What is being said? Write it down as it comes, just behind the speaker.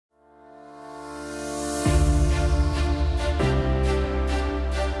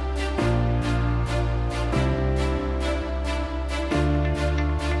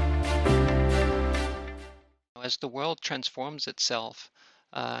as the world transforms itself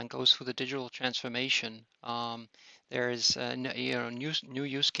and goes through the digital transformation, there's new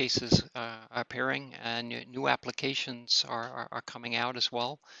use cases are appearing, and new applications are coming out as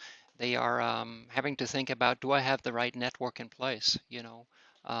well. They are having to think about, do I have the right network in place?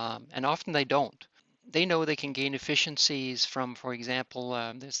 And often they don't. They know they can gain efficiencies from, for example,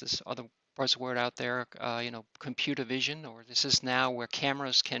 there's this other buzzword out there, computer vision, or this is now where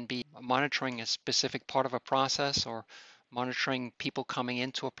cameras can be monitoring a specific part of a process or monitoring people coming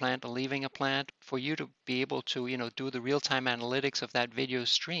into a plant or leaving a plant. For you to be able to, do the real-time analytics of that video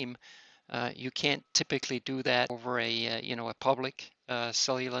stream, you can't typically do that over a public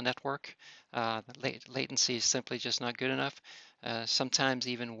cellular network. The latency is simply just not good enough. Sometimes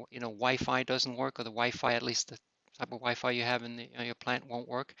even Wi-Fi doesn't work, or the Wi-Fi, at least the type of Wi-Fi you have in your plant, won't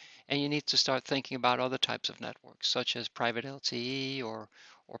work. And you need to start thinking about other types of networks, such as private LTE or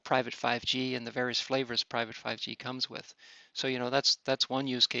private 5G, and the various flavors private 5G comes with. So that's one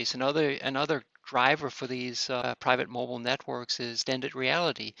use case. Another driver for these private mobile networks is extended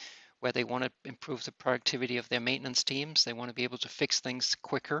reality, where they want to improve the productivity of their maintenance teams. They want to be able to fix things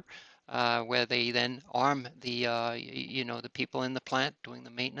quicker, where they then arm the people in the plant doing the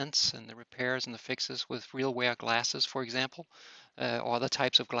maintenance and the repairs and the fixes with real wear glasses, for example, or other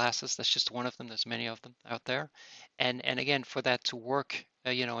types of glasses. That's just one of them. There's many of them out there. And again, for that to work,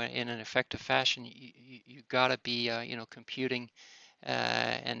 in an effective fashion, you got to be, computing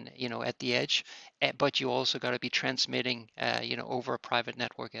and at the edge, but you also got to be transmitting over a private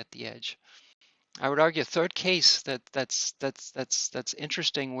network at the edge. I would argue a third case that's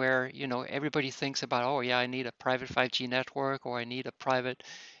interesting, where everybody thinks about, oh yeah, I need a private 5G network, or I need a private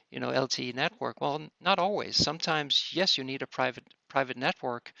LTE network. Well, not always. Sometimes yes, you need a private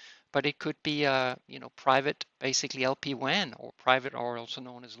network, but it could be a private, basically LP-WAN, or private, or also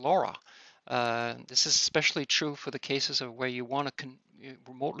known as LoRa. This is especially true for the cases of where you want to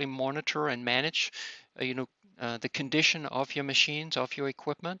remotely monitor and manage the condition of your machines, of your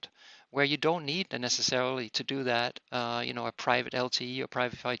equipment, where you don't need necessarily to do that, a private LTE or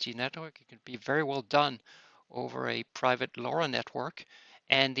private 5G network. It can be very well done over a private LoRa network.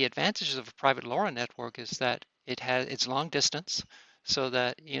 And the advantages of a private LoRa network is that it's long distance, so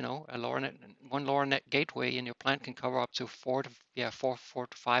that one LoRa net gateway in your plant can cover up to 4 to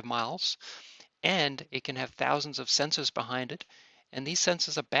 5 miles, and it can have thousands of sensors behind it. And these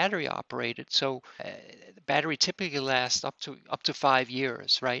sensors are battery operated, so the battery typically lasts up to 5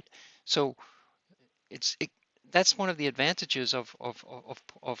 years, right? So that's one of the advantages of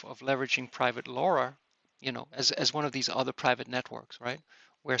leveraging private LoRa, as one of these other private networks, right?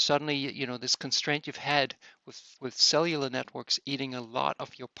 Where suddenly, this constraint you've had with cellular networks eating a lot of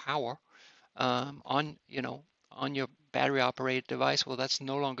your power on your battery operated device, well, that's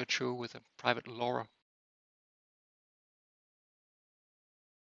no longer true with a private LoRa